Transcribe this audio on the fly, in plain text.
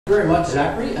very much,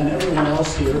 Zachary, and everyone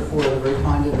else here for the very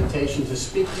kind invitation to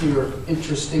speak to your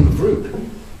interesting group.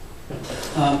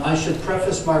 I should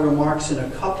preface my remarks in a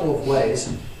couple of ways.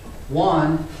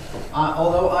 One,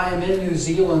 although I am in New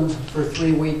Zealand for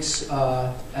 3 weeks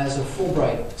as a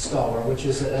Fulbright scholar, which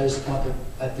is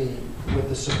with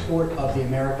the support of the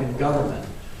American government,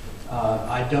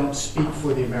 I don't speak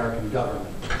for the American government.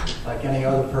 Like any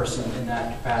other person in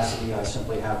that capacity, I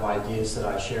simply have ideas that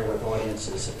I share with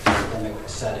audiences in academic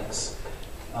settings.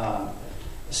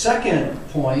 Second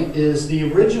point is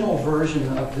the original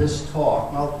version of this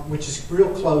talk, which is real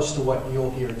close to what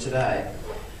you'll hear today,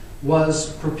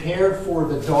 was prepared for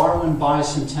the Darwin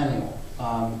bicentennial.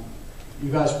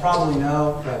 You guys probably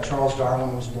know that Charles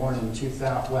Darwin was born in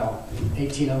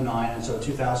 1809, and so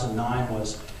 2009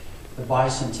 was the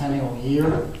bicentennial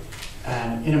year.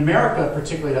 And in America,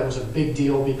 particularly, that was a big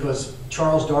deal because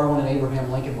Charles Darwin and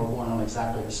Abraham Lincoln were born on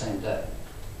exactly the same day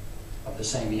of the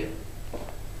same year.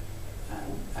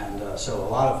 So a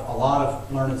lot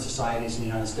of learned societies in the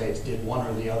United States did one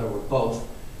or the other or both.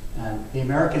 And the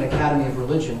American Academy of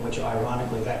Religion, which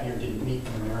ironically that year didn't meet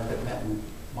in America, it met in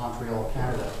Montreal,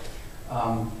 Canada,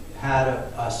 had a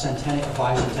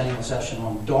bicentennial session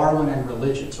on Darwin and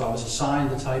religion. So I was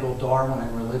assigned the title Darwin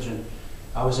and Religion.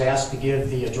 I was asked to give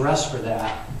the address for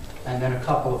that, and then a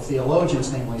couple of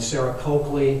theologians, namely Sarah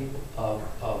Coakley,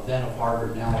 then of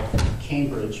Harvard, now of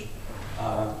Cambridge,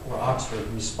 or Oxford,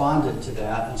 responded to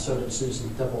that, and so did Susan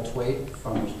Dibble-Twait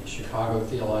from Chicago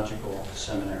Theological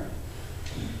Seminary.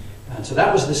 And so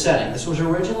that was the setting. This was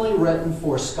originally written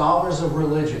for scholars of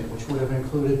religion, which would have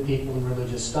included people in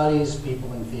religious studies,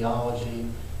 people in theology,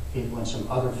 people in some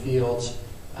other fields.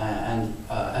 And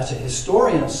as a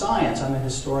historian of science, I'm a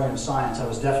historian of science, I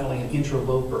was definitely an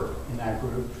interloper in that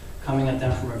group, coming at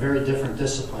them from a very different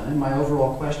discipline. And my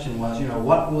overall question was,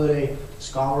 what would a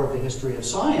scholar of the history of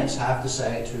science have to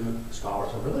say to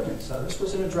scholars of religion? So this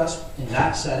was an address in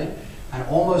that setting, and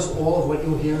almost all of what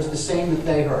you'll hear is the same that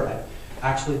they heard. I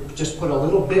actually just put a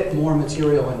little bit more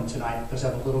material in tonight because I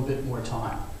have a little bit more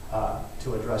time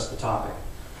to address the topic.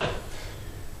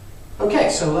 Okay,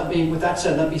 so with that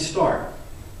said, let me start.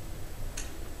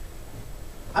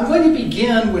 I'm going to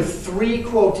begin with 3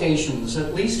 quotations,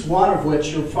 at least one of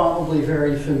which you're probably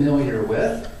very familiar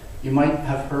with. You might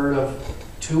have heard of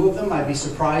 2 of them. I'd be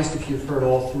surprised if you've heard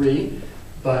all 3,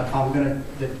 but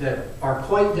that are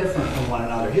quite different from one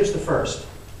another. Here's the first,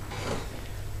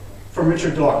 from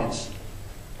Richard Dawkins.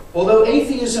 Although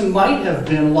atheism might have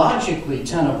been logically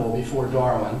tenable before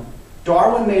Darwin,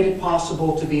 Darwin made it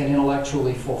possible to be an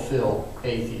intellectually fulfilled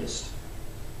atheist.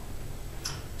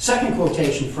 Second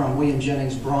quotation from William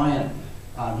Jennings Bryan.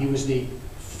 He was the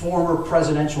former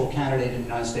presidential candidate in the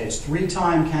United States,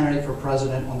 3-time candidate for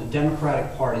president on the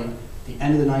Democratic Party at the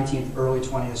end of the 19th, early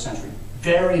 20th century.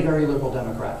 Very, very liberal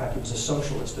Democrat. In fact, he was a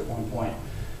socialist at one point.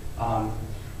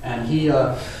 And he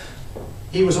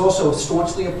was also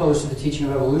staunchly opposed to the teaching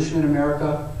of evolution in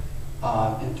America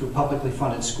and through publicly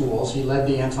funded schools. He led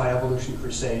the anti-evolution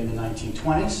crusade in the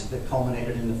 1920s that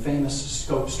culminated in the famous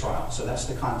Scopes trial. So that's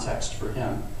the context for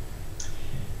him.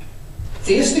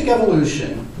 Theistic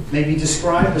evolution may be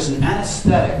described as an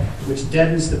anesthetic which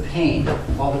deadens the pain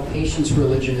while the patient's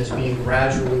religion is being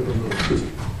gradually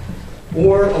removed,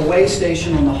 or a way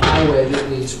station on the highway that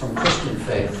leads from Christian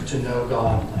faith to no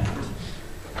God land.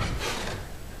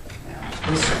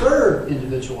 This third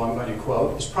individual I'm going to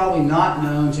quote is probably not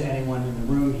known to anyone in the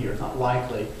room here, not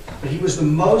likely, but he was the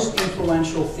most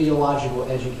influential theological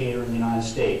educator in the United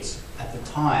States at the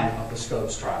time of the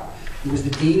Scopes trial. He was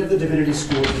the dean of the Divinity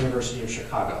School at the University of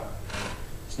Chicago.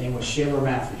 His name was Shaler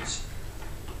Matthews.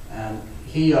 And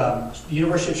the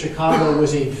University of Chicago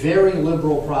was a very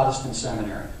liberal Protestant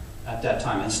seminary at that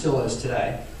time, and still is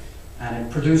today. And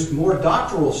it produced more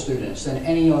doctoral students than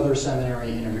any other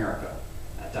seminary in America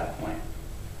at that point.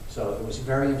 So it was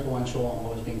very influential on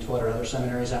what was being taught at other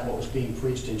seminaries and what was being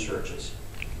preached in churches.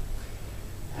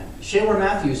 And Shaler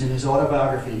Matthews, in his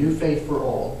autobiography, New Faith for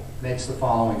All, makes the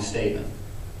following statement.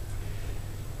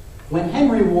 When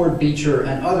Henry Ward Beecher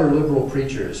and other liberal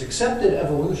preachers accepted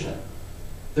evolution,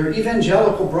 their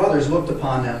evangelical brothers looked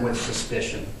upon them with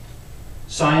suspicion.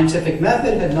 Scientific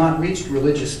method had not reached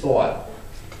religious thought.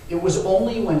 It was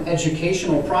only when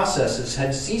educational processes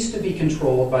had ceased to be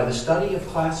controlled by the study of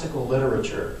classical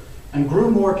literature and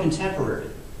grew more contemporary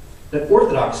that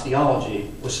orthodox theology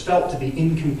was felt to be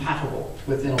incompatible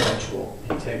with intellectual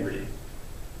integrity.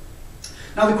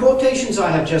 Now, the quotations I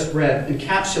have just read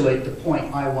encapsulate the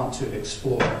point I want to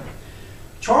explore.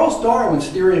 Charles Darwin's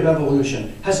theory of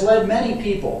evolution has led many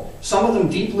people, some of them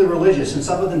deeply religious and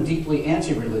some of them deeply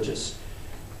anti-religious,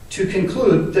 to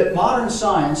conclude that modern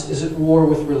science is at war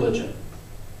with religion.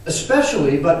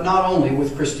 especially, but not only,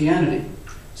 with Christianity,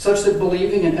 such that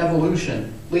believing in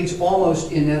evolution leads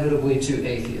almost inevitably to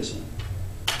atheism,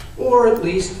 or at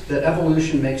least that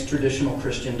evolution makes traditional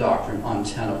Christian doctrine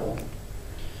untenable.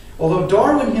 Although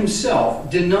Darwin himself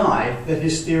denied that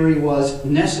his theory was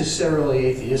necessarily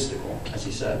atheistical, as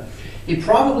he said, he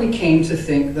probably came to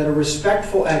think that a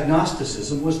respectful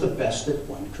agnosticism was the best that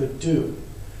one could do.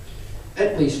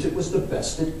 At least it was the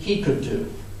best that he could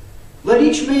do. Let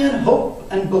each man hope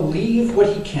and believe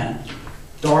what he can,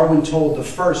 Darwin told the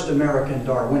first American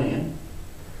Darwinian,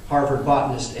 Harvard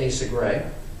botanist Asa Gray,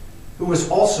 who was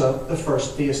also the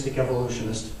first theistic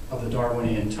evolutionist of the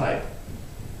Darwinian type.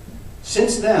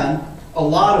 Since then, a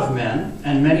lot of men,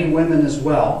 and many women as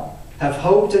well, have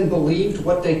hoped and believed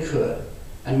what they could,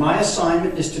 and my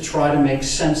assignment is to try to make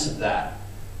sense of that.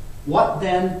 What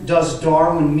then does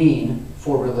Darwin mean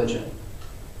for religion?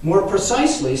 More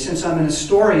precisely, since I'm an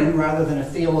historian rather than a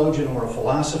theologian or a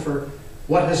philosopher,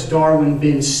 what has Darwin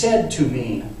been said to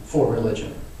mean for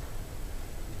religion?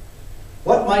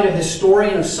 What might a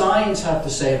historian of science have to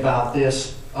say about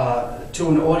this to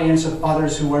an audience of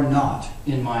others who are not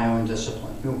in my own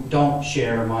discipline, who don't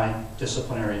share my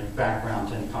disciplinary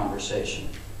background and conversation?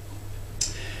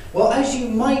 Well, as you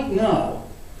might know,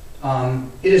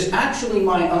 it is actually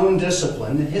my own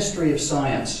discipline, the history of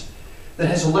science, that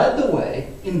has led the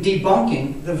way in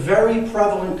debunking the very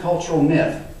prevalent cultural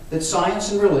myth that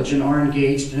science and religion are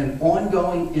engaged in an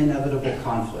ongoing, inevitable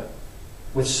conflict,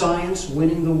 with science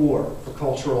winning the war for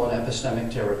cultural and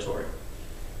epistemic territory.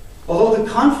 Although the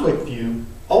conflict view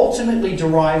ultimately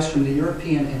derives from the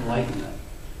European Enlightenment,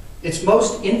 its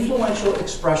most influential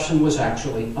expression was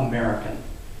actually American.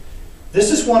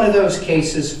 This is one of those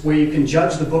cases where you can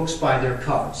judge the books by their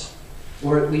covers,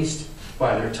 or at least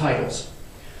by their titles.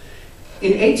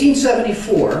 In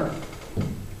 1874,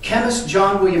 chemist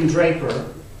John William Draper,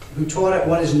 who taught at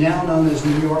what is now known as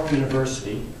New York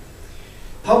University,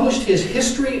 published his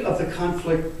History of the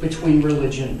Conflict Between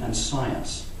Religion and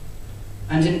Science.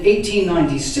 And in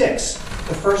 1896,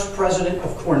 the first president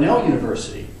of Cornell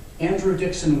University, Andrew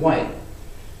Dixon White,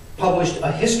 published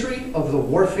a history of the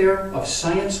warfare of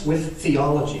science with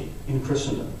theology in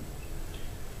Christendom.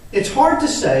 It's hard to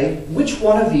say which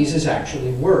one of these is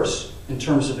actually worse in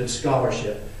terms of its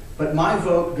scholarship, but my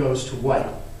vote goes to White.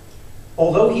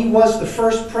 Although he was the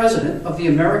first president of the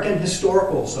American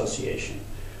Historical Association,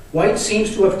 White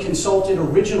seems to have consulted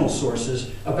original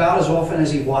sources about as often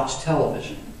as he watched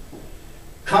television.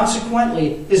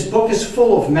 Consequently, his book is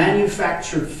full of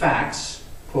manufactured facts,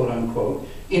 quote unquote,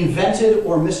 invented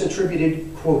or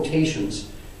misattributed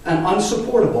quotations, and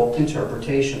unsupportable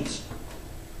interpretations.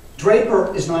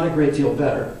 Draper is not a great deal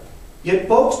better, yet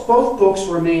both books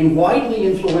remain widely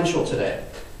influential today,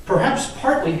 perhaps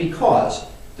partly because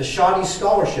the shoddy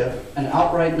scholarship and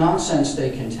outright nonsense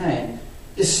they contain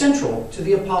is central to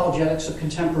the apologetics of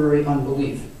contemporary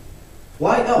unbelief.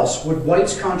 Why else would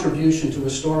White's contribution to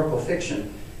historical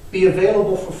fiction be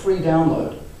available for free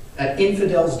download at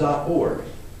infidels.org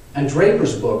and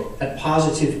Draper's book at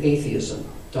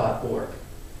positiveatheism.org?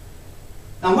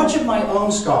 Now, much of my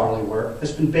own scholarly work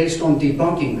has been based on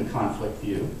debunking the conflict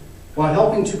view while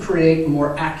helping to create a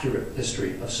more accurate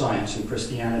history of science and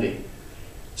Christianity.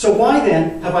 So why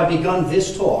then have I begun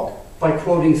this talk by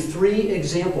quoting 3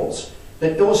 examples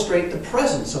that illustrate the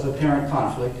presence of apparent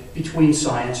conflict between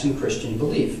science and Christian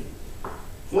belief?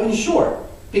 Well, in short,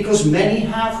 because many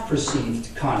have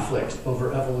perceived conflict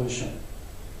over evolution.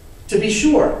 To be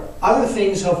sure, other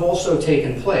things have also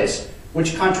taken place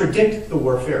which contradict the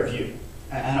warfare view,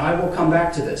 and I will come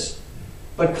back to this.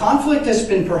 But conflict has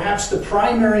been perhaps the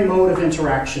primary mode of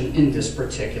interaction in this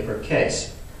particular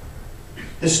case.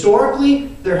 Historically,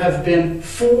 there have been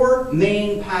 4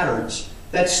 main patterns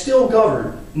that still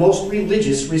govern most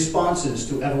religious responses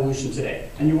to evolution today.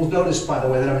 And you will notice, by the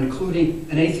way, that I'm including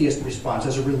an atheist response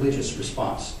as a religious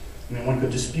response. I mean, one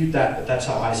could dispute that, but that's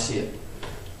how I see it.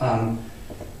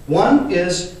 One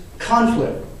is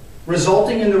conflict,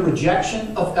 resulting in the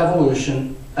rejection of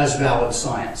evolution as valid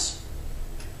science.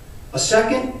 A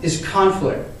second is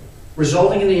conflict,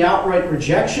 resulting in the outright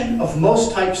rejection of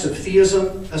most types of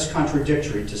theism as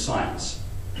contradictory to science.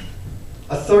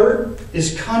 A third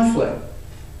is conflict,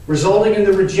 resulting in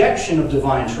the rejection of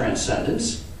divine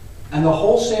transcendence and the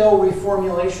wholesale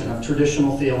reformulation of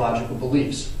traditional theological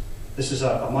beliefs. This is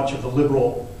much of the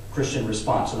liberal Christian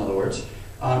response, in other words,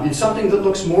 in something that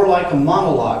looks more like a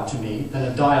monologue to me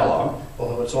than a dialogue,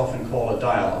 although it's often called a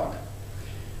dialogue.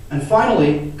 And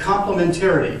finally,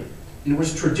 complementarity, in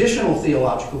which traditional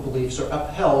theological beliefs are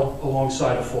upheld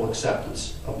alongside a full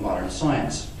acceptance of modern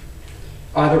science,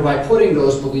 either by putting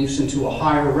those beliefs into a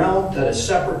higher realm that is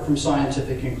separate from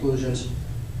scientific conclusions,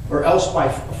 or else by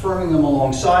affirming them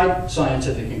alongside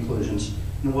scientific conclusions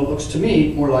in what looks to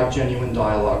me more like genuine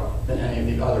dialogue than any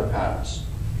of the other patterns.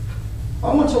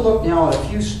 I want to look now at a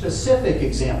few specific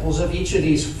examples of each of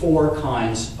these four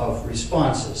kinds of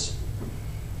responses.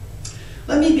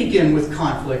 Let me begin with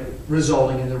conflict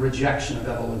resulting in the rejection of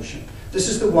evolution. This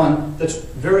is the one that's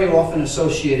very often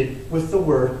associated with the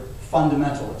word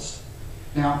fundamentalist.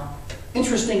 Now,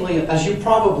 interestingly, as you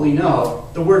probably know,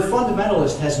 the word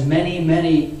fundamentalist has many,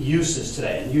 many uses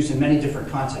today, and used in many different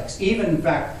contexts. Even, in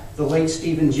fact, the late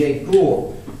Stephen Jay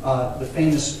Gould, the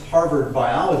famous Harvard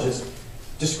biologist,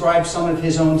 described some of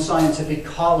his own scientific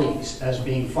colleagues as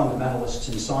being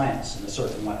fundamentalists in science in a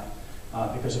certain way,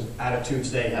 because of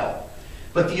attitudes they held.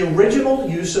 But the original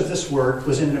use of this word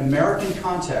was in an American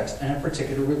context and a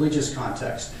particular religious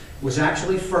context. It was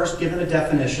actually first given a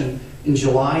definition in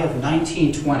July of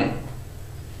 1920.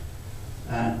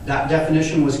 That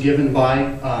definition was given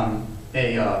by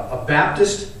a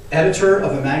Baptist editor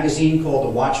of a magazine called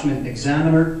the Watchman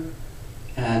Examiner,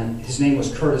 and his name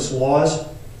was Curtis Laws.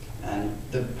 And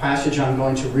the passage I'm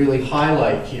going to really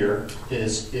highlight here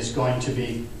is going to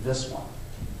be this one,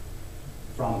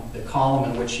 from the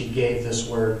column in which he gave this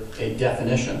word a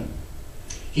definition.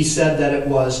 He said that it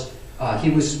was, he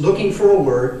was looking for a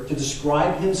word to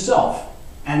describe himself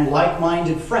and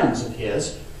like-minded friends of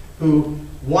his who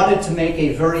wanted to make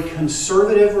a very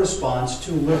conservative response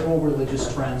to liberal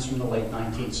religious trends from the late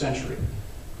 19th century,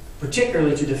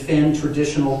 particularly to defend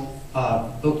traditional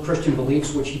Christian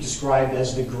beliefs, which he described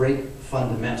as the great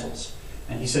fundamentals.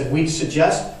 And he said, we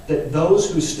suggest that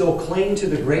those who still cling to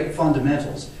the great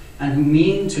fundamentals and who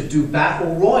mean to do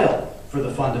battle royal for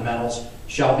the fundamentals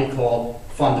shall be called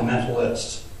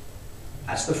fundamentalists.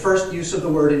 That's the first use of the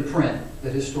word in print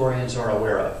that historians are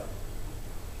aware of.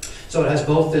 So it has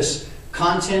both this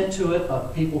content to it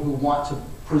of people who want to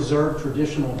preserve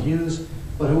traditional views,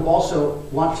 but who also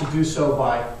want to do so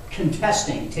by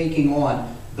contesting, taking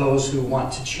on those who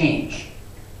want to change.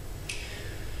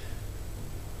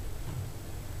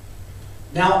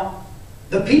 Now,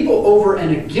 the people over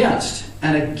and against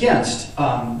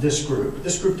this group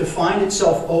defined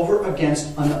itself over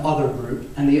against another group,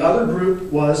 and the other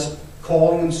group was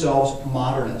calling themselves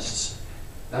modernists.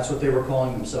 That's what they were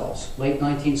calling themselves. Late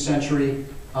 19th century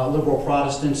liberal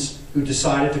Protestants who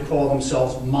decided to call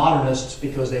themselves modernists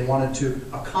because they wanted to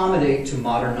accommodate to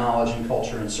modern knowledge and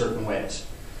culture in certain ways.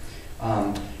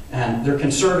 And their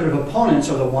conservative opponents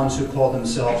are the ones who call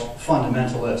themselves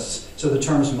fundamentalists. So the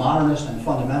terms modernist and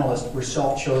fundamentalist were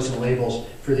self-chosen labels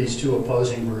for these two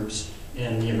opposing groups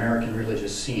in the American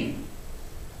religious scene.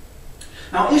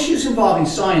 Now, issues involving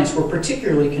science were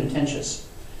particularly contentious,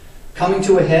 coming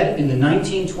to a head in the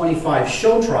 1925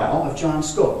 show trial of John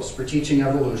Scopes for teaching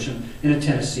evolution in a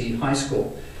Tennessee high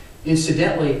school.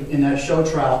 Incidentally, in that show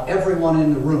trial, everyone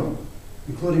in the room,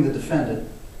 including the defendant,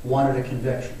 wanted a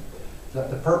conviction.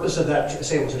 The purpose of that,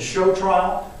 say it was a show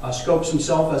trial, Scopes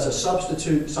himself as a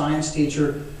substitute science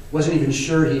teacher wasn't even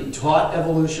sure he taught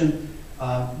evolution,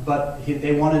 but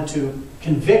they wanted to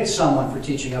convict someone for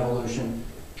teaching evolution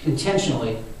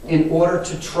intentionally in order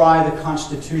to try the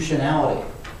constitutionality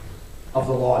of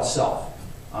the law itself.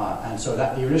 And so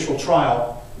that the initial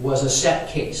trial was a set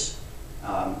case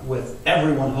with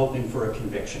everyone hoping for a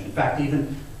conviction. In fact,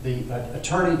 even the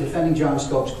attorney defending John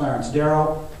Scopes, Clarence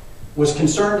Darrow, was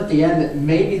concerned at the end that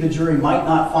maybe the jury might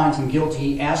not find him guilty.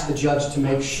 He asked the judge to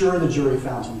make sure the jury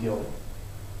found him guilty.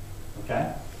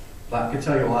 Okay? But I could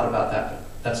tell you a lot about that,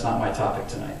 but that's not my topic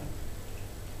tonight.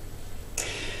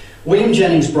 William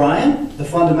Jennings Bryan, the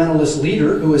fundamentalist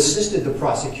leader who assisted the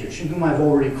prosecution, whom I've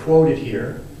already quoted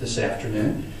here this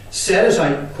afternoon, said, as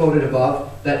I quoted above,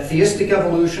 that theistic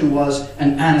evolution was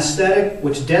an anesthetic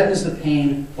which deadens the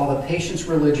pain while the patient's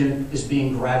religion is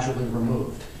being gradually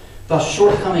removed, thus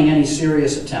shortcoming any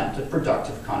serious attempt at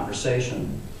productive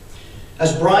conversation.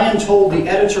 As Bryan told the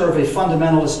editor of a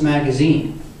fundamentalist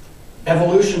magazine,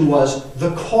 evolution was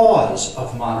the cause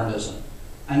of modernism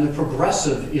and the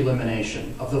progressive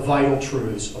elimination of the vital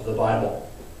truths of the Bible.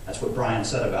 That's what Bryan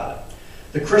said about it.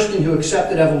 The Christian who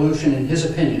accepted evolution, in his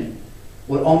opinion,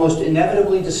 would almost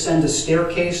inevitably descend a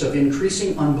staircase of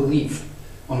increasing unbelief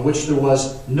on which there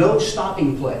was no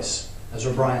stopping place. Those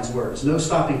are Bryan's words, no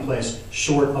stopping place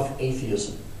short of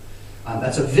atheism.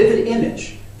 That's a vivid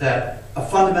image that a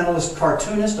fundamentalist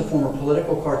cartoonist, a former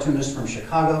political cartoonist from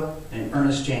Chicago, named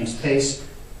Ernest James Pace,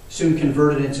 soon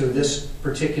converted into this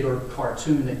particular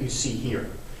cartoon that you see here.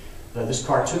 This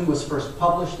cartoon was first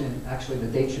published in, actually the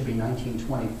date should be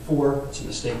 1924, it's a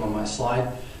mistake on my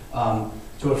slide,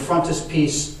 to a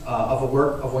frontispiece of a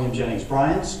work of William Jennings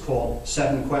Bryan's called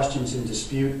 7 Questions in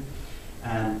Dispute.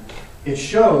 And it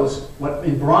shows what,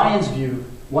 in Bryan's view,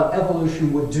 what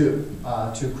evolution would do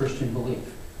to Christian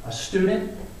belief. A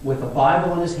student with a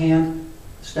Bible in his hand,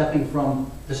 stepping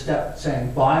from the step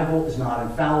saying Bible is not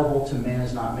infallible to man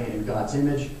is not made in God's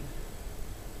image.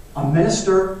 A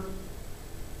minister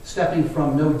stepping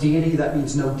from no deity, that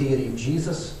means no deity of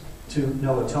Jesus, to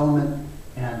no atonement.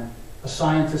 And a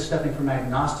scientist stepping from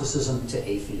agnosticism to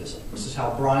atheism. This is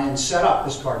how Brian set up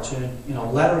this cartoon in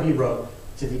a letter he wrote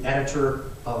to the editor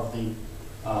of the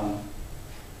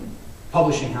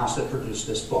publishing house that produced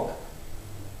this book.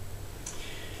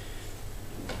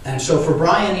 And so for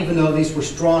Brian, even though these were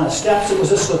drawn as steps, it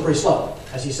was a slippery slope.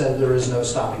 As he said, there is no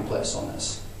stopping place on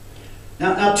this.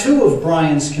 Now two of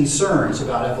Brian's concerns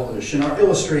about evolution are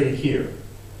illustrated here.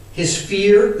 His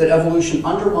fear that evolution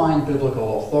undermined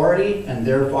biblical authority and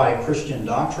thereby Christian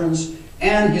doctrines,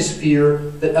 and his fear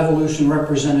that evolution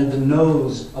represented the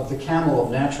nose of the camel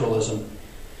of naturalism,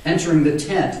 entering the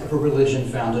tent of a religion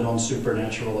founded on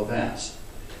supernatural events.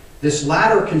 This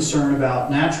latter concern about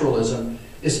naturalism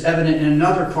is evident in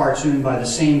another cartoon by the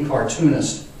same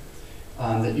cartoonist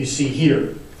that you see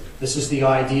here. This is the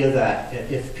idea that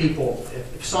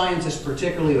if scientists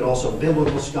particularly, but also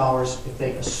biblical scholars, if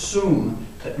they assume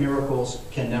that miracles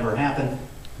can never happen,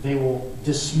 they will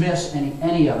dismiss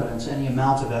any evidence, any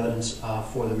amount of evidence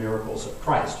for the miracles of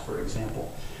Christ, for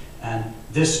example. And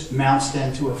this mounts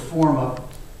then to a form of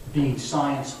being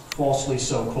science falsely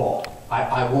so-called.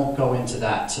 I won't go into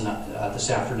that tonight, this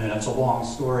afternoon. It's a long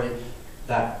story.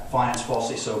 That science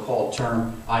falsely so-called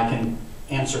term, I can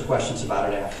answer questions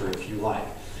about it after if you like.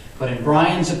 But in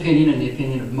Brian's opinion, and the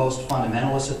opinion of most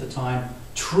fundamentalists at the time,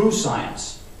 true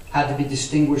science had to be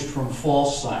distinguished from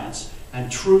false science.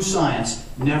 And true science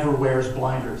never wears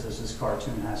blinders, as this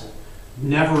cartoon has it.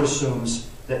 Never assumes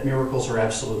that miracles are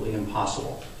absolutely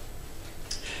impossible.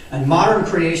 And modern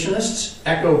creationists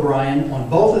echo Brian on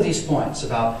both of these points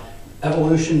about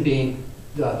evolution being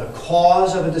the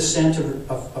cause of a descent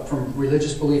from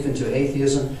religious belief into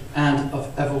atheism, and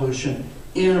of evolution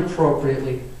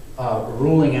inappropriately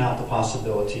ruling out the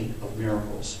possibility of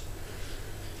miracles.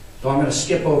 So I'm going to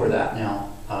skip over that now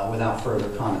without further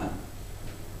comment.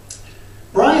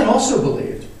 Brian also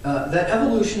believed that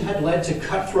evolution had led to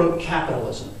cutthroat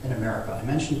capitalism in America. I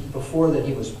mentioned before that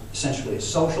he was essentially a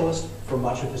socialist for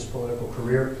much of his political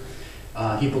career.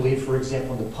 He believed, for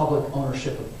example, in the public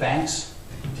ownership of banks.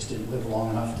 He just didn't live long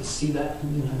enough to see that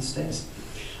in the United States.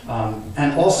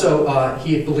 And also,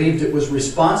 he believed it was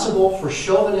responsible for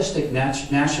chauvinistic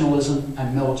nationalism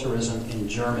and militarism in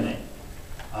Germany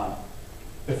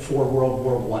before World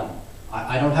War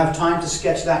I. I don't have time to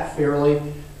sketch that fairly.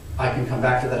 I can come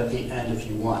back to that at the end if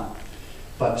you want.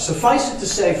 But suffice it to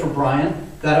say for Brian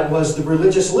that it was the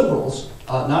religious liberals,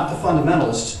 not the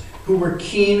fundamentalists, who were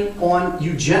keen on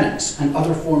eugenics and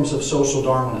other forms of social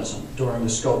Darwinism during the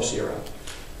Scopes era.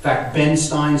 In fact, Ben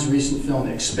Stein's recent film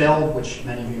Expelled, which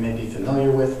many of you may be familiar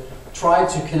with, tried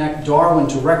to connect Darwin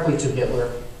directly to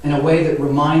Hitler in a way that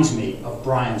reminds me of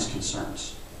Brian's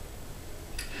concerns.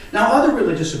 Now, other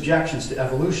religious objections to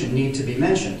evolution need to be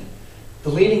mentioned. The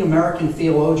leading American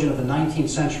theologian of the 19th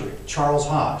century, Charles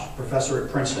Hodge, professor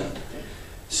at Princeton,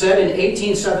 said in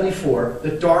 1874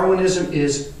 that Darwinism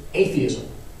is atheism.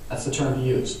 That's the term he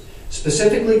used,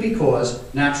 specifically because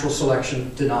natural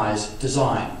selection denies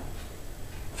design.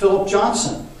 Philip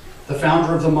Johnson, the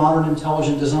founder of the modern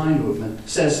intelligent design movement,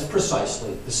 says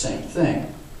precisely the same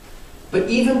thing. But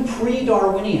even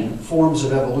pre-Darwinian forms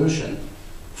of evolution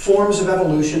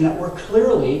that were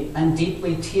clearly and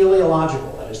deeply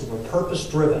teleological, that is, that were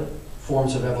purpose-driven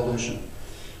forms of evolution,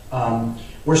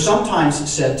 were sometimes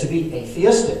said to be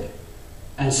atheistic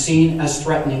and seen as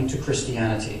threatening to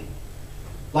Christianity.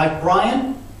 Like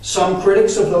Brian, some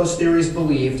critics of those theories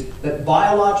believed that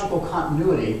biological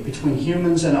continuity between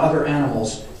humans and other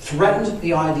animals threatened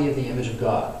the idea of the image of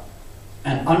God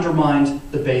and undermined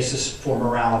the basis for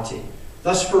morality.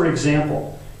 Thus, for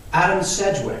example, Adam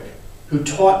Sedgwick, who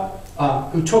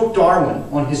took Darwin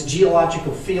on his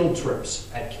geological field trips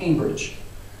at Cambridge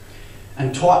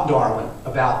and taught Darwin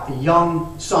about the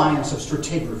young science of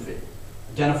stratigraphy,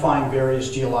 identifying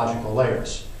various geological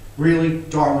layers. Really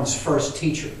Darwin's first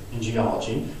teacher in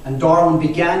geology, and Darwin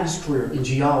began his career in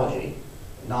geology,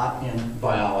 not in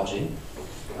biology.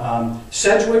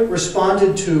 Sedgwick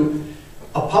responded to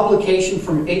a publication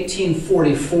from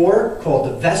 1844 called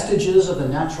The Vestiges of the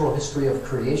Natural History of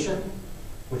Creation,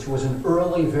 which was an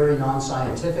early, very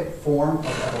non-scientific form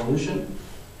of evolution.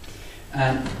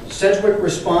 And Sedgwick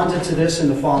responded to this in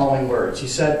the following words. He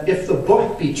said, "If the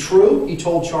book be true," he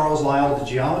told Charles Lyell, the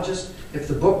geologist, "if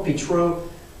the book be true,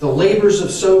 the labors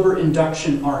of sober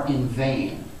induction are in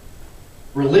vain.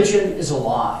 Religion is a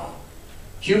lie.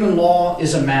 Human law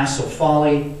is a mass of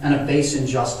folly and a base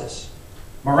injustice.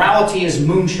 Morality is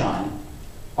moonshine.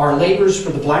 Our labors for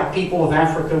the black people of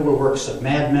Africa were works of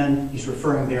madmen. He's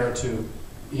referring there to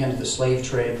the end of the slave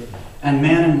trade. And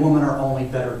man and woman are only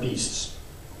better beasts.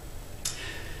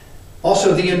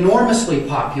 Also, the enormously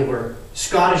popular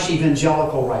Scottish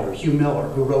evangelical writer, Hugh Miller,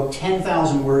 who wrote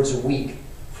 10,000 words a week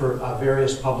for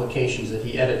various publications that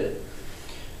he edited,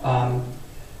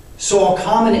 saw a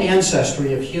common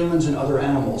ancestry of humans and other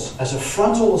animals as a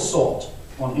frontal assault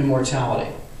on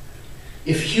immortality.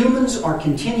 If humans are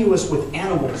continuous with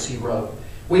animals, he wrote,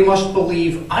 we must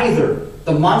believe either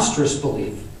the monstrous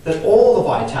belief that all the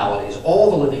vitalities, all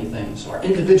the living things, are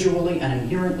individually and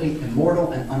inherently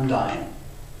immortal and undying,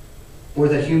 or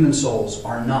that human souls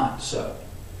are not so.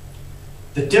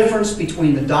 The difference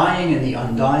between the dying and the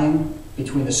undying,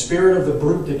 between the spirit of the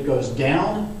brute that goes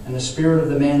down and the spirit of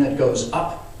the man that goes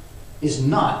up, is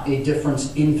not a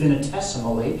difference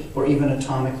infinitesimally or even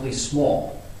atomically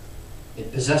small.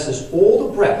 It possesses all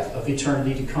the breadth of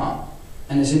eternity to come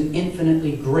and is an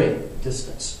infinitely great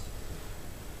distance.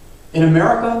 In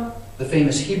America, the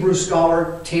famous Hebrew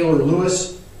scholar Taylor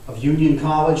Lewis of Union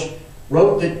College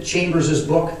wrote that Chambers'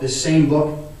 book, this same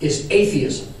book, is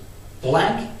atheism.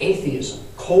 Blank atheism.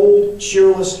 Cold,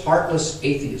 cheerless, heartless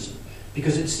atheism.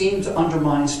 Because it seemed to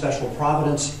undermine special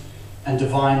providence and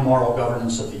divine moral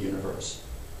governance of the universe.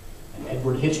 And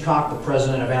Edward Hitchcock, the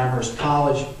president of Amherst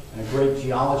College and a great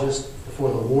geologist before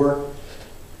the war,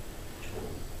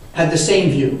 had the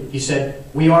same view. He said,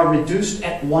 we are reduced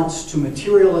at once to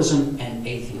materialism and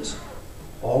atheism.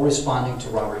 All responding to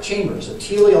Robert Chambers, a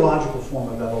teleological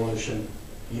form of evolution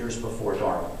years before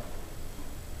Darwin.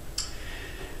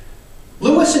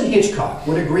 Lewis and Hitchcock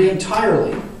would agree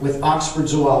entirely with Oxford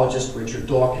zoologist Richard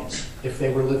Dawkins if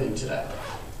they were living today.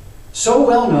 So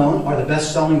well known are the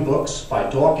best-selling books by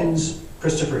Dawkins,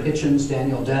 Christopher Hitchens,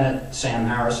 Daniel Dennett, Sam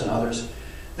Harris, and others,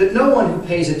 that no one who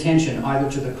pays attention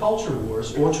either to the culture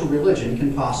wars or to religion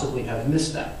can possibly have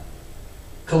missed them.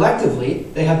 Collectively,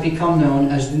 they have become known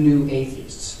as the new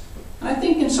atheists. And I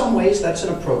think in some ways that's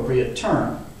an appropriate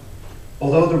term.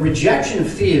 Although the rejection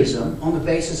of theism on the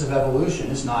basis of evolution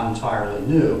is not entirely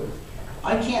new,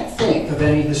 I can't think of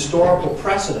any historical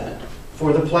precedent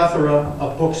for the plethora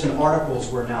of books and articles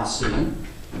we're now seeing,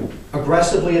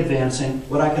 aggressively advancing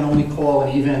what I can only call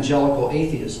an evangelical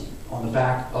atheism on the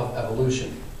back of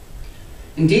evolution.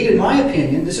 Indeed, in my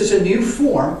opinion, this is a new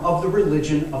form of the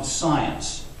religion of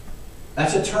science.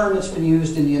 That's a term that's been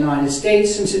used in the United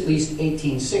States since at least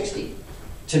 1860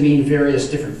 to mean various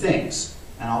different things.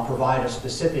 And I'll provide a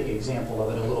specific example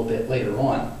of it a little bit later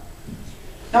on.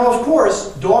 Now, of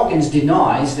course, Dawkins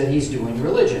denies that he's doing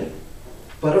religion.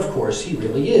 But of course, he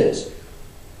really is.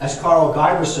 As Carl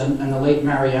Giberson and the late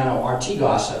Mariano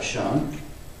Artigas have shown,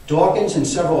 Dawkins and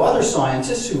several other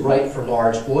scientists who write for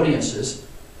large audiences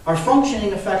are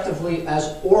functioning effectively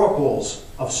as oracles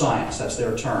of science. That's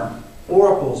their term.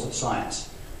 Oracles of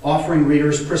science, offering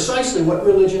readers precisely what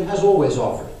religion has always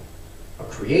offered: a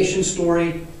creation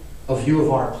story, a view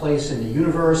of our place in the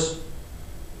universe,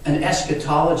 an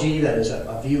eschatology, that is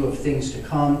a view of things to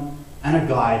come, and a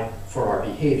guide for our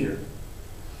behavior.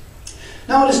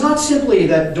 Now, it is not simply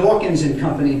that Dawkins and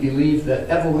company believe that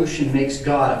evolution makes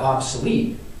God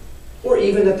obsolete, or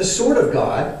even that the sort of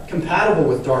God compatible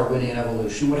with Darwinian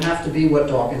evolution would have to be what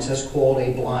Dawkins has called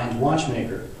a blind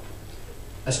watchmaker.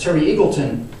 As Terry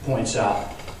Eagleton points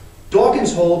out,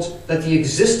 Dawkins holds that the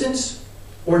existence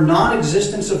or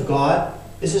non-existence of God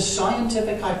is a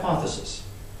scientific hypothesis,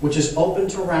 which is open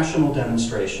to rational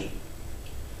demonstration.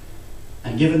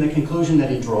 And given the conclusion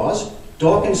that he draws,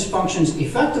 Dawkins functions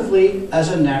effectively as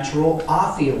a natural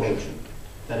atheologian,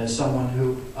 that is, someone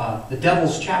who, the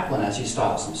devil's chaplain, as he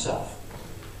styles himself.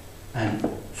 And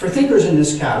for thinkers in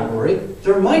this category,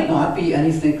 there might not be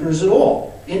any thinkers at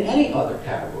all in any other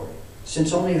category,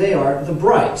 since only they are the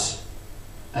brights,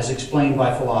 as explained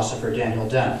by philosopher Daniel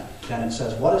Dennett. Dennett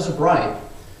says, what is a bright?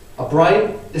 A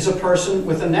bright is a person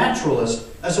with a naturalist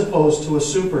as opposed to a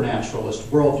supernaturalist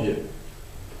worldview.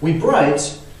 We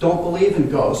brights don't believe in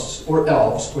ghosts or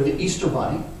elves or the Easter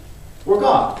Bunny or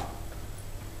God.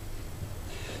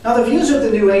 Now, the views of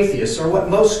the new atheists are what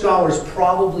most scholars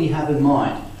probably have in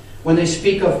mind when they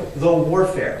speak of the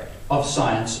warfare of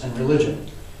science and religion.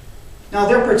 Now,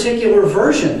 their particular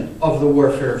version of the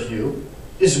warfare view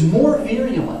is more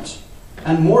virulent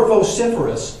and more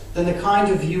vociferous than the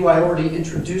kind of view I already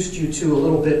introduced you to a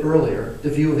little bit earlier,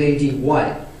 the view of A.D.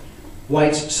 White,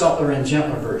 White's subtler and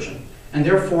gentler version, and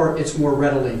therefore it's more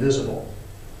readily visible.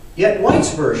 Yet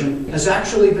White's version has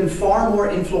actually been far more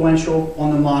influential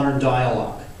on the modern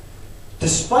dialogue,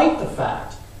 despite the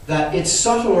fact that its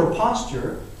subtler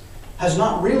posture has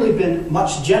not really been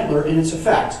much gentler in its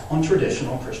effect on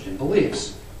traditional Christian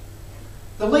beliefs.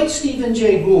 The late Stephen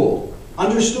Jay Gould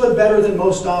understood better than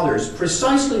most others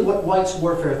precisely what White's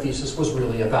warfare thesis was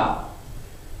really about.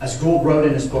 As Gould wrote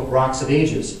in his book, Rocks of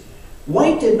Ages,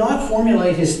 White did not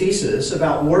formulate his thesis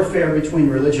about warfare between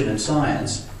religion and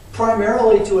science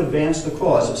primarily to advance the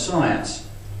cause of science,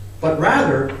 but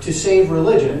rather to save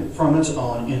religion from its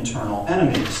own internal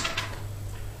enemies,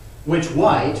 which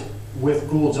White, with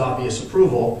Gould's obvious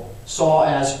approval, saw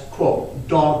as, quote,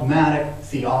 dogmatic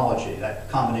theology, that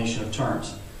combination of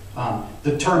terms.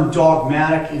 The term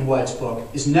dogmatic in White's book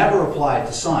is never applied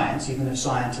to science, even if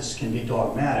scientists can be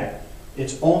dogmatic.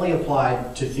 It's only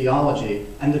applied to theology,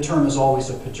 and the term is always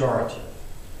a pejorative.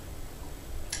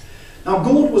 Now,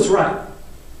 Gould was right.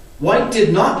 White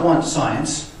did not want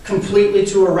science completely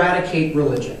to eradicate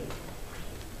religion.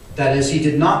 That is, he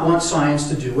did not want science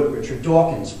to do what Richard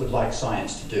Dawkins would like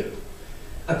science to do.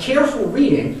 A careful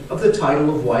reading of the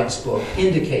title of White's book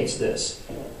indicates this.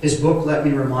 His book, let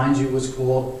me remind you, was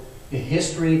called A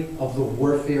History of the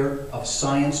Warfare of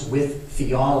Science with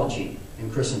Theology in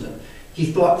Christendom. He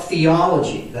thought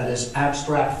theology, that is,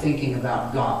 abstract thinking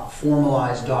about God,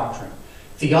 formalized doctrine.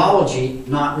 Theology,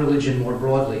 not religion more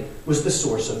broadly, was the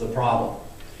source of the problem.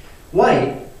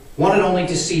 White wanted only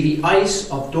to see the ice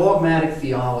of dogmatic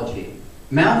theology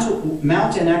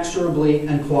mount inexorably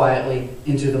and quietly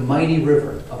into the mighty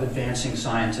river of advancing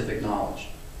scientific knowledge.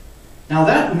 Now,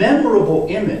 that memorable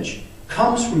image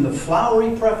comes from the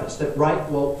flowery preface that White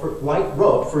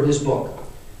wrote for his book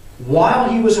while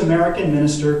he was American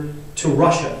minister to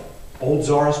Russia, old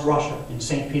Tsarist Russia, in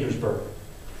St. Petersburg.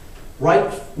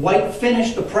 White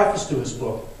finished the preface to his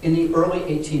book in the early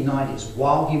 1890s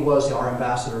while he was our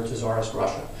ambassador to Tsarist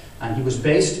Russia. And he was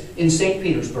based in St.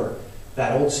 Petersburg,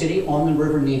 that old city on the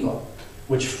river Neva,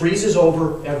 which freezes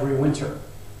over every winter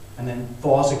and then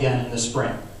thaws again in the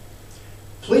spring.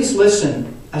 Please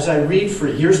listen as I read for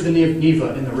you. Here's the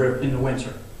Neva in the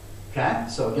winter. Okay?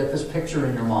 So get this picture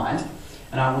in your mind.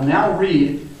 And I will now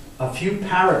read a few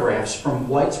paragraphs from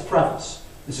White's preface.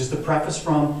 This is the preface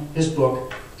from his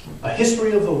book, A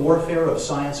History of the Warfare of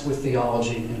Science with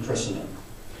Theology in Christendom.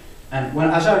 And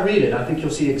as I read it, I think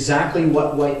you'll see exactly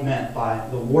what White meant by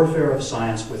the warfare of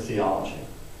science with theology.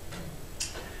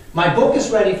 My book is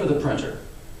ready for the printer,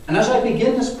 and as I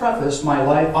begin this preface, my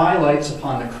eye lights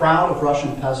upon the crowd of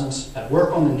Russian peasants at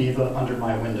work on the Neva under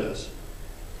my windows.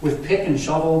 With pick and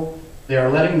shovel, they are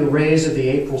letting the rays of the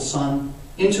April sun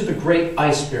into the great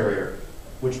ice barrier,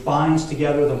 which binds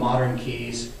together the modern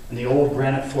quays and the old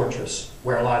granite fortress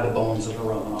where lie the bones of the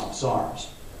Romanov czars.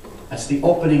 That's the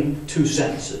opening two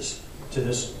sentences to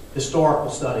this historical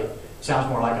study. Sounds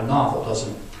more like a novel,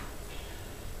 doesn't it?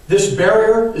 This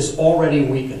barrier is already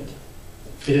weakened.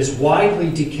 It is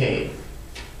widely decayed,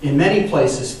 in many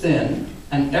places thin,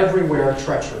 and everywhere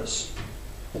treacherous.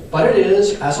 But it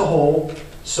is, as a whole,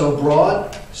 so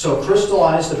broad, so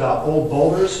crystallized about old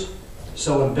boulders,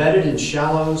 so embedded in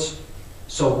shallows,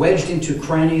 so wedged into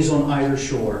crannies on either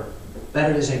shore, that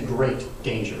it is a great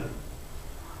danger.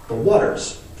 The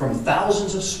waters from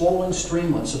thousands of swollen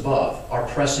streamlets above are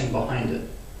pressing behind it.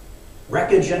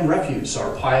 Wreckage and refuse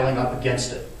are piling up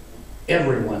against it.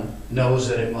 Everyone knows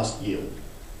that it must yield.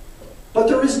 But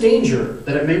there is danger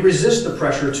that it may resist the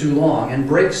pressure too long and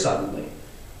break suddenly,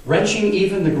 wrenching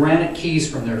even the granite quays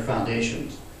from their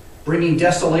foundations, bringing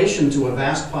desolation to a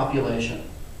vast population,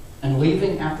 and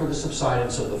leaving after the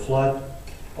subsidence of the flood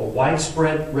a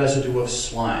widespread residue of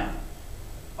slime,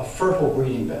 a fertile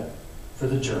breeding bed for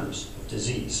the germs of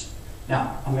disease.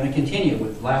 Now, I'm going to continue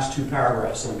with the last two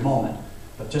paragraphs in a moment,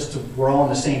 but just so we're all on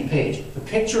the same page. The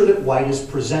picture that White is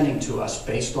presenting to us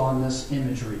based on this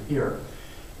imagery here,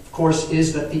 of course,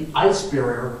 is that the ice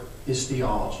barrier is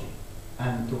theology,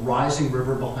 and the rising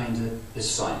river behind it is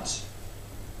science.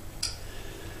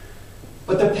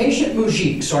 But the patient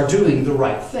moujiks are doing the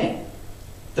right thing.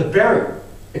 The barrier,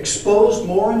 exposed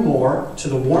more and more to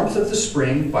the warmth of the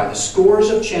spring by the scores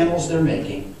of channels they're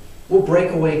making, will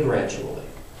break away gradually,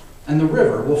 and the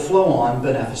river will flow on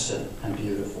beneficent and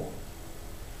beautiful.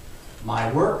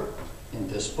 My work in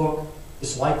this book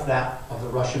is like that of the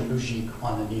Russian moujik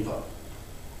on the Neva.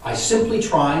 I simply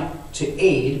try to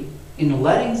aid in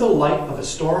letting the light of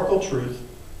historical truth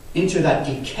into that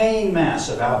decaying mass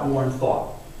of outworn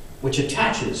thought, which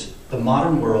attaches the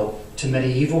modern world to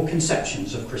medieval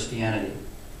conceptions of Christianity,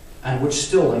 and which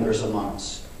still lingers among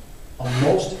us, a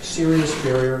most serious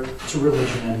barrier to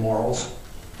religion and morals,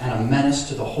 and a menace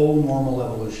to the whole normal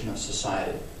evolution of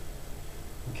society.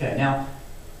 Okay, now,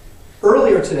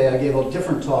 earlier today I gave a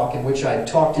different talk in which I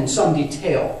talked in some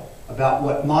detail about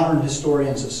what modern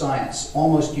historians of science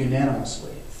almost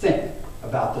unanimously think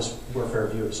about this warfare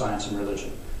view of science and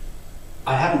religion.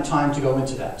 I haven't time to go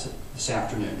into that this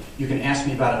afternoon. You can ask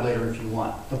me about it later if you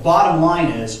want. The bottom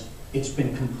line is, it's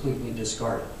been completely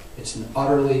discarded. It's an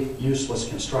utterly useless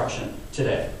construction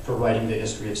today for writing the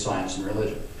history of science and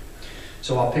religion.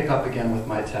 So I'll pick up again with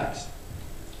my text.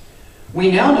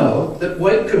 We now know that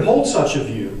White could hold such a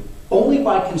view only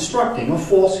by constructing a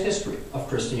false history of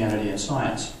Christianity and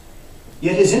science.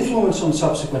 Yet his influence on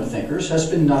subsequent thinkers has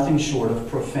been nothing short of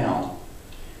profound.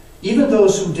 Even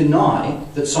those who deny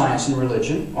that science and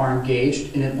religion are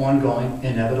engaged in an ongoing,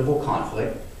 inevitable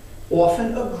conflict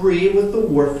often agree with the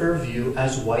warfare view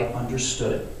as White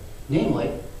understood it,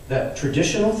 namely, that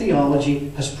traditional theology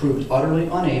has proved utterly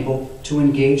unable to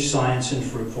engage science in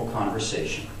fruitful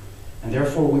conversation. And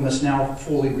therefore, we must now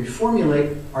fully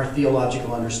reformulate our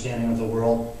theological understanding of the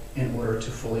world in order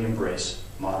to fully embrace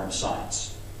modern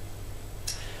science.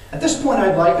 At this point,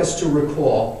 I'd like us to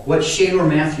recall what Shaler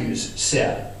Matthews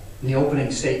said in the opening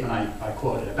statement I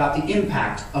quoted about the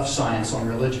impact of science on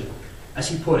religion. As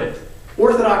he put it,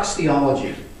 Orthodox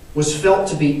theology was felt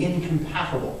to be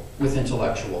incompatible with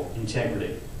intellectual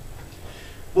integrity.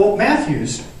 Well,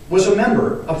 Matthews was a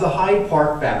member of the Hyde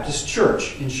Park Baptist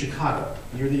Church in Chicago,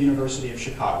 near the University of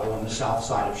Chicago on the south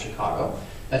side of Chicago.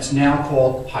 That's now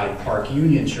called Hyde Park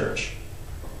Union Church.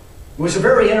 It was a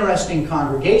very interesting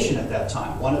congregation at that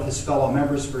time. One of his fellow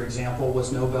members, for example,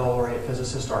 was Nobel laureate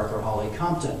physicist Arthur Holly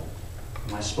Compton,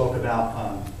 whom I spoke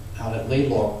about out at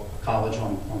Laidlaw College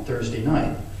on Thursday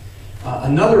night.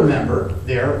 Another member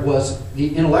there was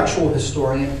the intellectual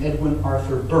historian Edwin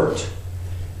Arthur Burt,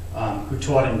 who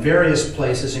taught in various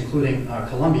places, including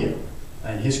Columbia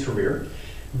in his career.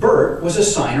 Burt was a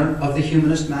signer of the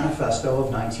Humanist Manifesto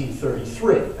of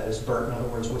 1933. That is, Burt, in other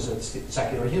words, was a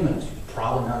secular humanist,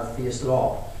 probably not a theist at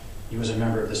all. He was a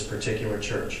member of this particular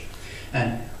church.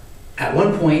 And at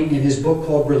one point in his book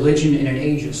called Religion in an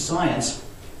Age of Science,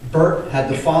 Burt had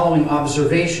the following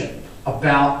observation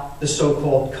about the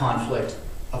so-called conflict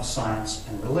of science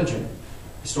and religion,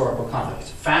 historical conflict.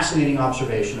 It's a fascinating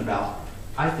observation about,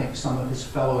 I think, some of his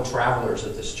fellow travelers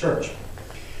at this church.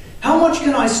 How much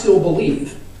can I still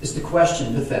believe, is the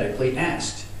question pathetically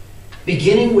asked.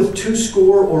 Beginning with 20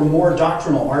 or more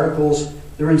doctrinal articles,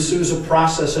 there ensues a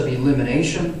process of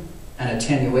elimination and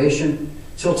attenuation,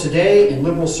 till today, in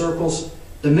liberal circles,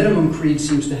 the minimum creed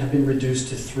seems to have been reduced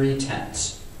to 3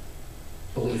 tenets: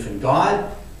 belief in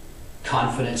God,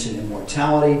 confidence in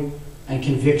immortality, and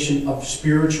conviction of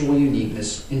spiritual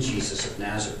uniqueness in Jesus of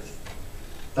Nazareth.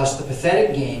 Thus, the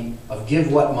pathetic game of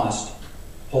give what must,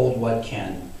 hold what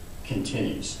can,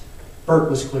 continues.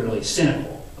 Burt was clearly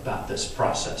cynical about this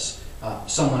process.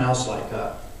 Someone else like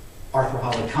Arthur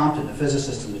Holly Compton, the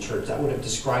physicist in the church, that would have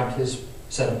described his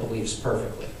set of beliefs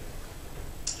perfectly.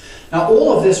 Now,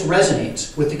 all of this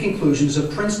resonates with the conclusions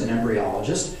of Princeton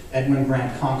embryologist Edwin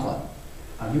Grant Conklin.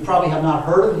 You probably have not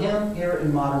heard of him here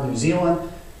in modern New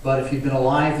Zealand, but if you'd been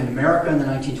alive in America in the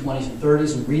 1920s and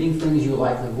 30s and reading things, you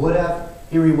likely would have.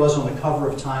 Here he was on the cover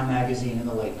of Time magazine in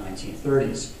the late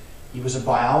 1930s. He was a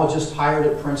biologist hired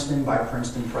at Princeton by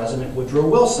Princeton President Woodrow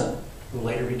Wilson, who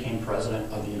later became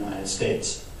President of the United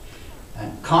States.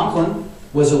 And Conklin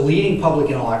was a leading public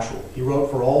intellectual. He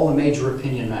wrote for all the major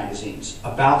opinion magazines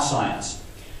about science.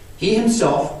 He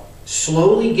himself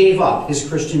slowly gave up his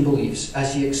Christian beliefs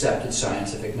as he accepted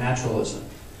scientific naturalism.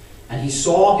 And he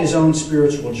saw his own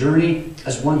spiritual journey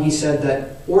as one, he said,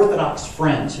 that Orthodox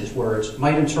friends, his words,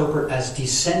 might interpret as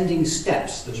descending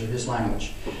steps, those are his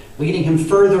language, leading him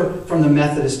further from the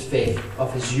Methodist faith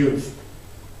of his youth.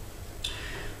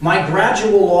 My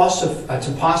gradual loss of, it's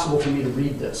impossible for me to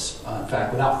read this, in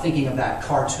fact, without thinking of that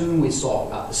cartoon we saw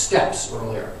about the steps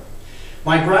earlier.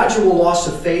 My gradual loss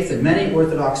of faith in many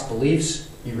Orthodox beliefs,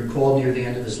 he recalled near the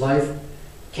end of his life,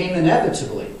 came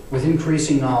inevitably with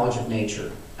increasing knowledge of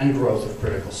nature and growth of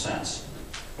critical sense.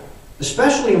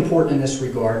 Especially important in this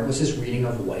regard was his reading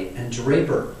of White and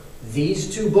Draper.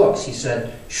 These 2 books, he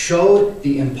said, showed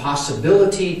the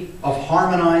impossibility of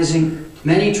harmonizing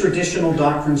many traditional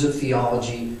doctrines of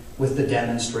theology with the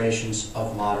demonstrations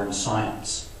of modern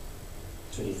science.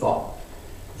 That's what he thought.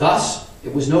 Thus,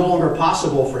 it was no longer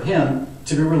possible for him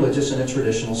to be religious in a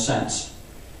traditional sense.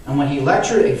 And when he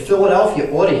lectured a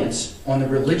Philadelphia audience on the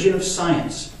religion of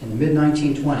science in the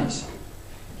mid-1920s,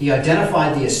 he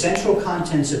identified the essential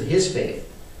contents of his faith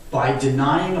by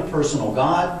denying a personal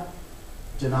God,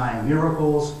 denying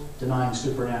miracles, denying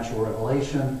supernatural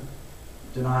revelation,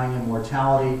 denying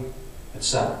immortality,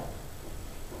 etc.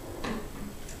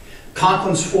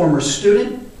 Conklin's former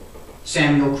student,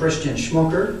 Samuel Christian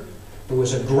Schmucker, who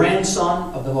was a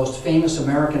grandson of the most famous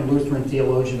American Lutheran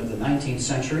theologian of the 19th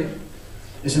century,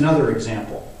 is another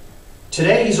example.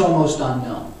 Today he's almost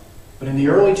unknown, but in the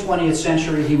early 20th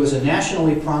century he was a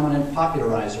nationally prominent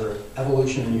popularizer of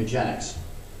evolution and eugenics.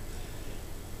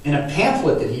 In a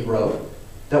pamphlet that he wrote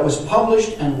that was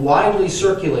published and widely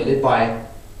circulated by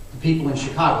the people in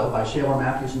Chicago, by Shaler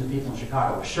Matthews and the people in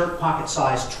Chicago, a shirt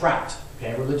pocket-sized tract,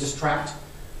 okay, religious tract,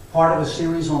 part of a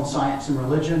series on science and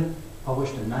religion,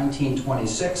 published in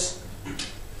 1926.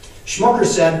 Schmucker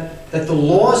said that the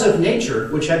laws of nature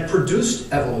which had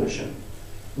produced evolution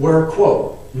were,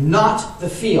 quote, not the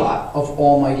fiat of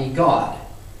Almighty God.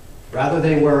 Rather,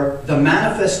 they were the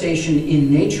manifestation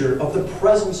in nature of the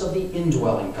presence of the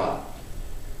indwelling God.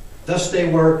 Thus, they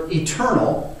were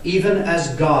eternal, even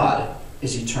as God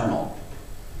is eternal.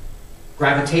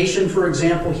 Gravitation, for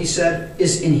example, he said,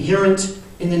 is inherent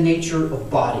in the nature of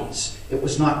bodies. It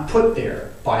was not put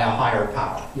there by a higher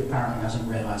power. He apparently hasn't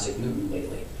read Isaac Newton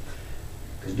lately,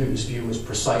 because Newton's view was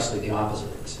precisely the opposite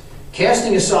of this.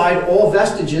 Casting aside all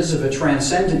vestiges of a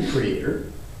transcendent creator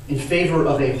in favor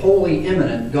of a wholly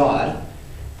immanent God,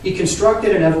 he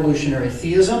constructed an evolutionary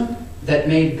theism that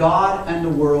made God and the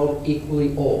world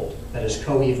equally old, that is,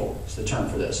 coeval is the term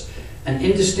for this, and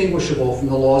indistinguishable from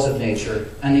the laws of nature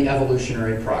and the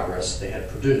evolutionary progress they had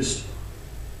produced.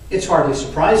 It's hardly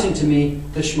surprising to me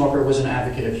that Schmucker was an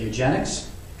advocate of eugenics,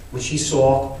 which he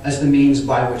saw as the means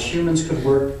by which humans could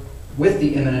work with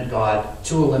the immanent God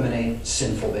to eliminate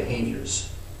sinful behaviors.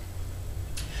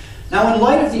 Now, in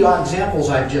light of the examples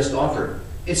I've just offered,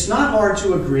 it's not hard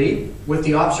to agree with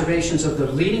the observations of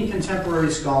the leading contemporary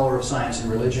scholar of science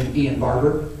and religion, Ian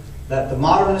Barber, that the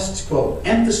modernists, quote,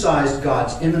 emphasized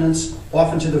God's immanence,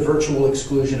 often to the virtual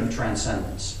exclusion of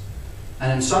transcendence.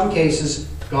 And in some cases,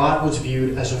 God was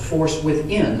viewed as a force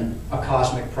within a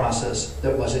cosmic process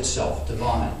that was itself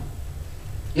divine.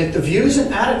 Yet the views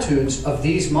and attitudes of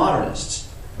these modernists,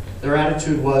 their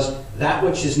attitude was that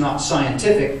which is not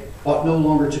scientific ought no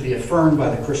longer to be affirmed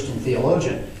by the Christian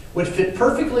theologian, would fit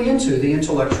perfectly into the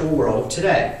intellectual world of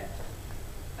today.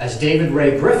 As David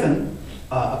Ray Griffin,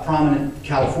 a prominent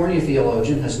California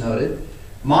theologian, has noted,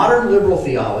 modern liberal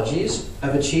theologies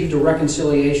have achieved a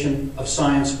reconciliation of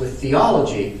science with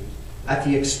theology at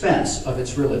the expense of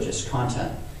its religious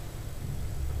content.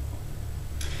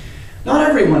 Not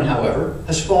everyone, however,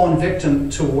 has fallen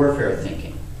victim to warfare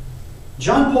thinking.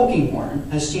 John Polkinghorne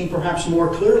has seen perhaps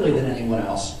more clearly than anyone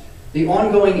else the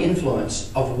ongoing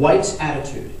influence of White's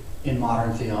attitude in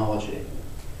modern theology.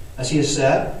 As he has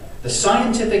said, the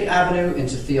scientific avenue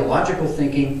into theological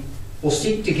thinking will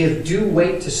seek to give due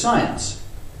weight to science,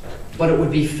 but it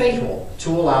would be fatal to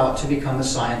allow it to become a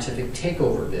scientific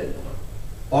takeover bid,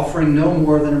 offering no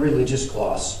more than a religious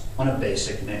gloss on a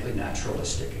basic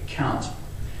naturalistic account.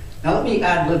 Now let me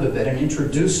ad-lib a bit and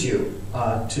introduce you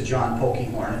to John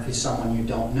Polkinghorne, if he's someone you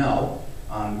don't know.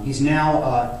 He's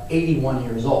now 81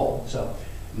 years old, so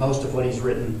most of what he's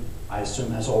written, I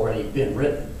assume, has already been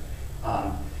written.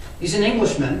 He's an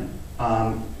Englishman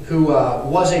who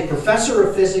was a professor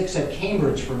of physics at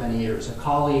Cambridge for many years, a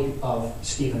colleague of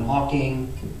Stephen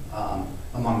Hawking,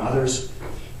 among others.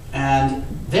 And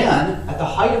then, at the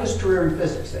height of his career in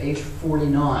physics, at age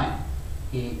 49,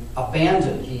 he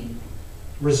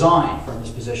resigned from his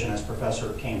position as professor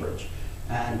at Cambridge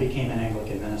and became an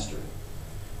Anglican minister.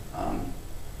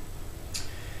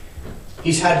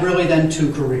 He's had really then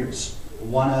two careers,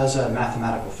 one as a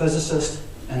mathematical physicist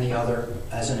and the other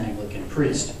as an Anglican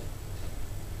priest.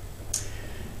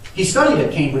 He studied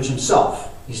at Cambridge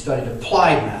himself. He studied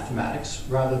applied mathematics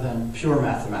rather than pure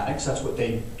mathematics. That's what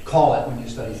they call it when you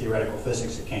study theoretical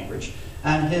physics at Cambridge.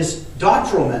 And his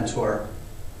doctoral mentor,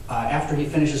 after he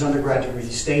finished his undergrad degree,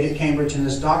 he stayed at Cambridge, and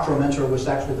his doctoral mentor was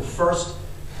actually the first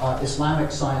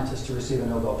Islamic scientist to receive a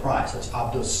Nobel Prize. That's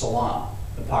Abdus Salam,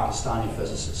 the Pakistani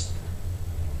physicist,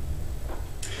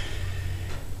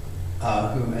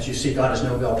 who, as you see, got his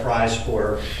Nobel Prize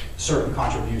for certain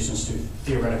contributions to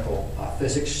theoretical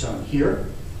physics, shown here.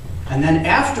 And then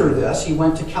after this, he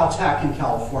went to Caltech in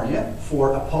California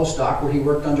for a postdoc where he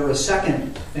worked under a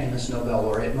second famous Nobel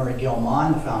laureate, Murray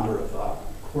Gell-Mann, the founder of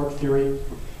quark theory,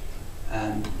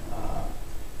 and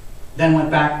then went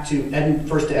back to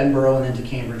first to Edinburgh and then to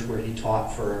Cambridge, where he taught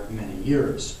for many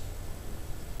years.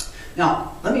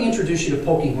 Now, let me introduce you to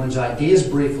Polkinghorne's ideas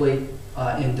briefly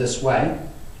in this way.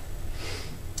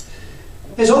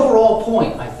 His overall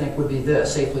point, I think, would be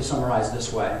this, safely summarized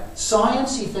this way.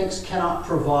 Science, he thinks, cannot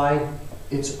provide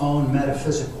its own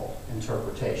metaphysical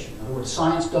interpretation. In other words,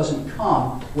 science doesn't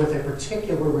come with a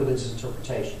particular religious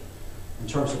interpretation. In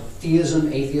terms of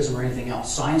theism, atheism, or anything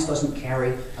else, science doesn't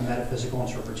carry a metaphysical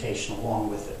interpretation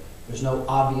along with it. There's no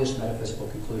obvious metaphysical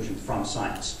conclusion from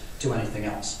science to anything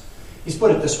else. He's put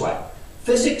it this way.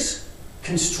 Physics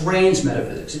constrains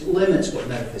metaphysics. It limits what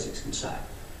metaphysics can say.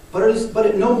 But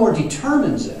it no more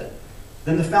determines it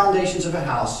than the foundations of a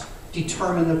house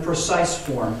determine the precise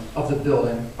form of the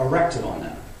building erected on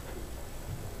them.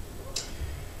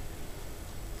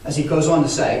 As he goes on to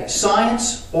say,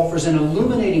 science offers an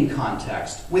illuminating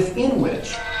context within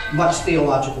which much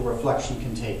theological reflection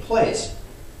can take place.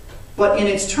 But in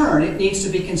its turn, it needs to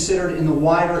be considered in the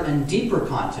wider and deeper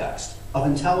context of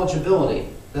intelligibility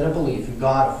that a belief in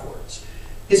God affords.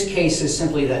 His case is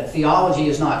simply that theology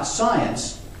is not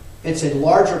science, it's a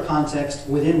larger context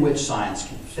within which science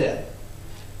can fit.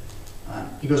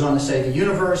 He goes on to say, the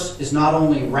universe is not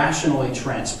only rationally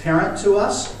transparent to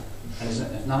us,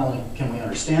 and not only can we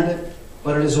understand it,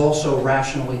 but it is also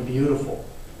rationally beautiful,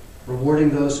 rewarding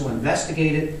those who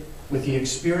investigate it with the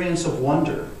experience of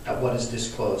wonder at what is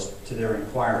disclosed to their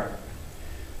inquiry.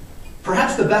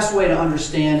 Perhaps the best way to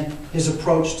understand his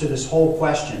approach to this whole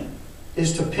question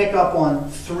is to pick up on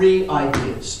three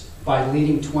ideas by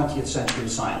leading 20th century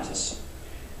scientists.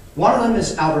 One of them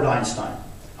is Albert Einstein.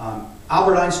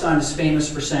 Albert Einstein is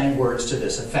famous for saying words to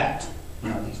this effect. You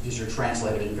know, these are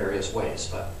translated in various ways,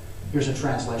 but here's a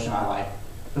translation I like.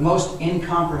 The most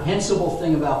incomprehensible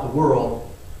thing about the world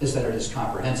is that it is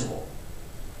comprehensible.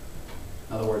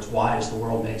 In other words, why does the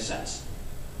world make sense?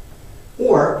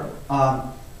 Or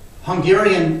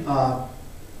Hungarian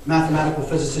mathematical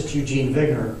physicist Eugene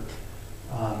Wigner,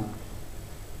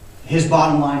 his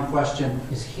bottom line question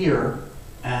is here,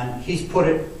 and he's put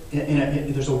it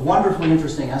there's a wonderfully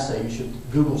interesting essay you should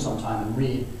Google sometime and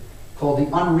read, called The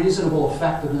Unreasonable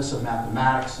Effectiveness of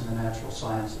Mathematics in the Natural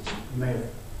Sciences. You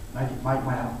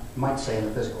might say in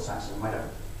the physical sciences, I might have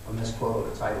a misquote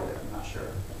of the title there, I'm not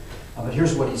sure. But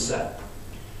here's what he said.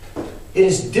 It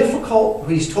is difficult,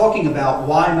 he's talking about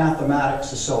why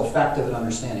mathematics is so effective at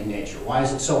understanding nature. Why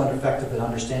is it so effective at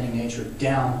understanding nature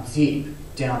down deep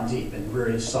in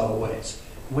very subtle ways?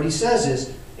 And what he says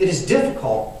is, it is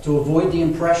difficult to avoid the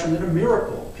impression that a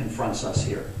miracle confronts us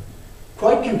here,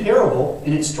 quite comparable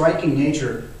in its striking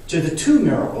nature to the two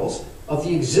miracles of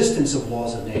the existence of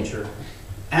laws of nature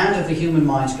and of the human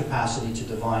mind's capacity to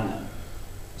divine them.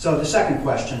 So the second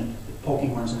question that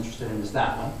Polkinghorne's interested in is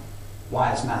that one.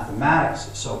 Why is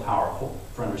mathematics so powerful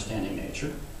for understanding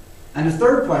nature? And the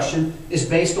third question is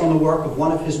based on the work of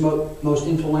one of his most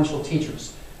influential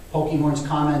teachers. Polkinghorne's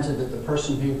commented that the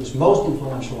person who was most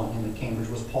influential on him at Cambridge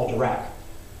was Paul Dirac,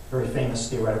 very famous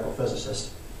theoretical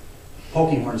physicist.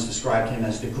 Polkinghorne's described him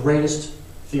as the greatest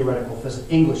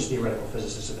English theoretical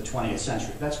physicist of the 20th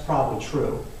century. That's probably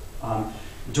true.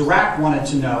 Dirac wanted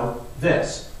to know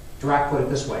this. Dirac put it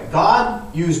this way: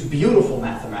 God used beautiful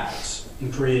mathematics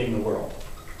in creating the world.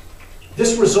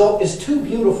 This result is too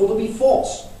beautiful to be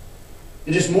false.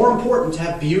 It is more important to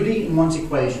have beauty in one's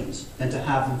equations than to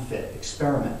have them fit.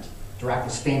 Experiment. Dirac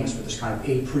was famous for this kind of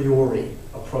a priori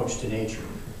approach to nature.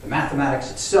 The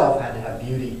mathematics itself had to have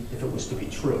beauty if it was to be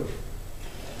true.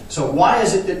 So why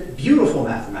is it that beautiful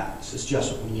mathematics is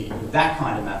just what we need, that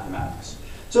kind of mathematics?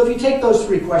 So if you take those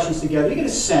three questions together, you get a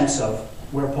sense of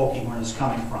where Polkinghorne is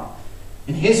coming from.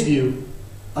 In his view,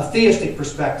 a theistic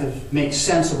perspective makes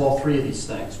sense of all three of these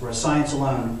things, whereas science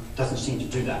alone doesn't seem to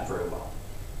do that very well.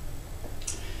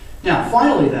 Now,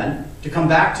 finally then, to come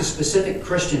back to specific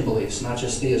Christian beliefs, not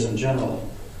just theism generally,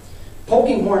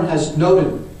 Polkinghorne has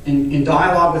noted in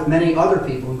dialogue with many other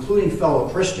people, including fellow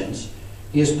Christians,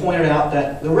 he has pointed out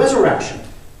that the resurrection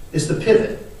is the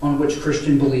pivot on which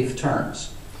Christian belief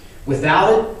turns.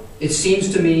 Without it, it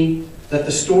seems to me that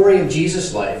the story of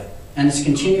Jesus' life and its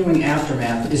continuing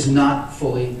aftermath is not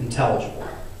fully intelligible.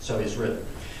 So he's written.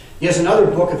 He has another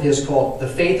book of his called The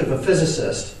Faith of a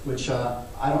Physicist, which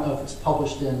I don't know if it's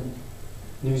published in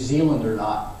New Zealand or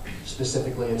not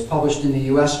specifically. It's published in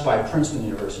the US by Princeton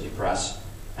University Press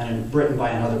and in Britain by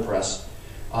another press.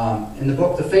 In the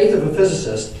book, The Faith of a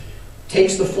Physicist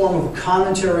takes the form of a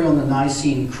commentary on the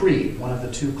Nicene Creed, one of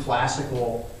the two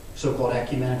classical so-called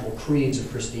ecumenical creeds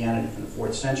of Christianity from the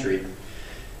 4th century.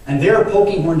 And there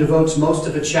Polkinghorne devotes most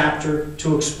of a chapter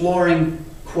to exploring,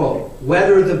 quote,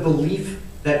 whether the belief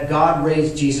that God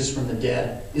raised Jesus from the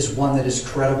dead is one that is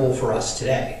credible for us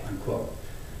today, unquote.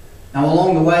 Now,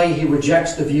 along the way, he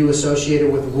rejects the view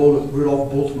associated with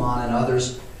Rudolf Bultmann and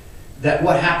others that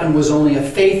what happened was only a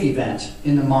faith event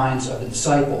in the minds of the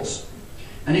disciples.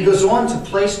 And he goes on to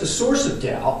place the source of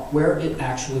doubt where it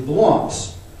actually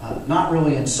belongs, not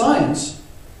really in science,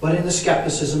 but in the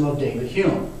skepticism of David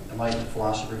Hume, the enlightenment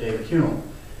philosopher David Hume,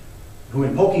 who,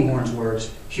 in Polkinghorne's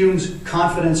words, Hume's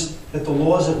confidence that the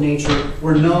laws of nature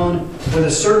were known with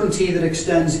a certainty that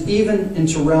extends even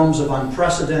into realms of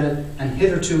unprecedented and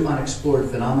hitherto unexplored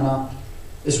phenomena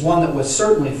is one that was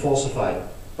certainly falsified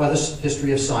by the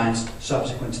history of science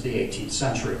subsequent to the 18th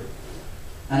century.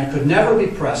 And it could never be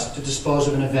pressed to dispose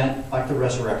of an event like the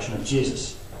resurrection of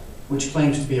Jesus, which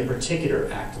claims to be a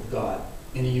particular act of God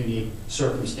in a unique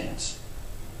circumstance.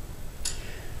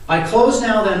 I close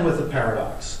now then with a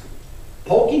paradox.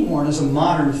 Polkinghorne is a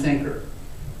modern thinker,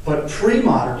 but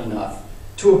pre-modern enough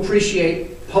to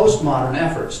appreciate postmodern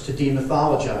efforts to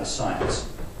demythologize science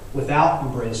without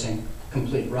embracing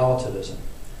complete relativism.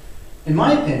 In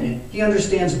my opinion, he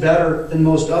understands better than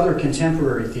most other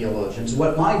contemporary theologians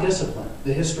what my discipline,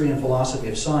 the history and philosophy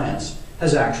of science,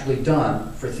 has actually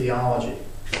done for theology.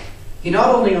 He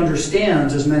not only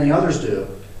understands, as many others do,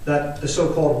 that the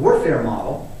so-called warfare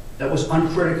model that was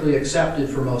uncritically accepted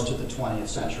for most of the 20th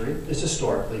century is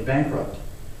historically bankrupt.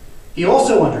 He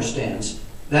also understands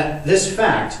that this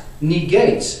fact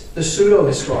negates the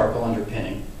pseudo-historical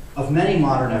underpinning of many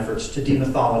modern efforts to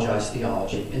demythologize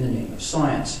theology in the name of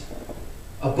science.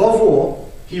 Above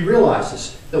all, he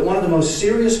realizes that one of the most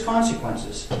serious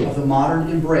consequences of the modern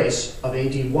embrace of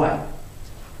A.D. White,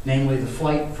 namely the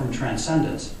flight from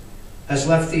transcendence, has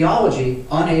left theology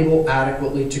unable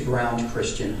adequately to ground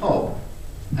Christian hope,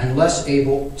 and less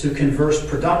able to converse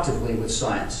productively with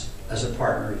science as a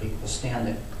partner of equal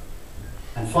standing.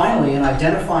 And finally, in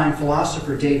identifying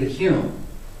philosopher David Hume,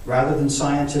 rather than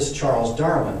scientist Charles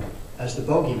Darwin, as the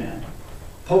bogeyman,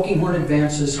 Polkinghorne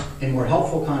advances a more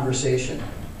helpful conversation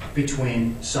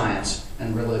between science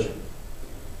and religion.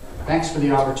 Thanks for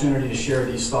the opportunity to share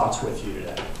these thoughts with you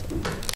today.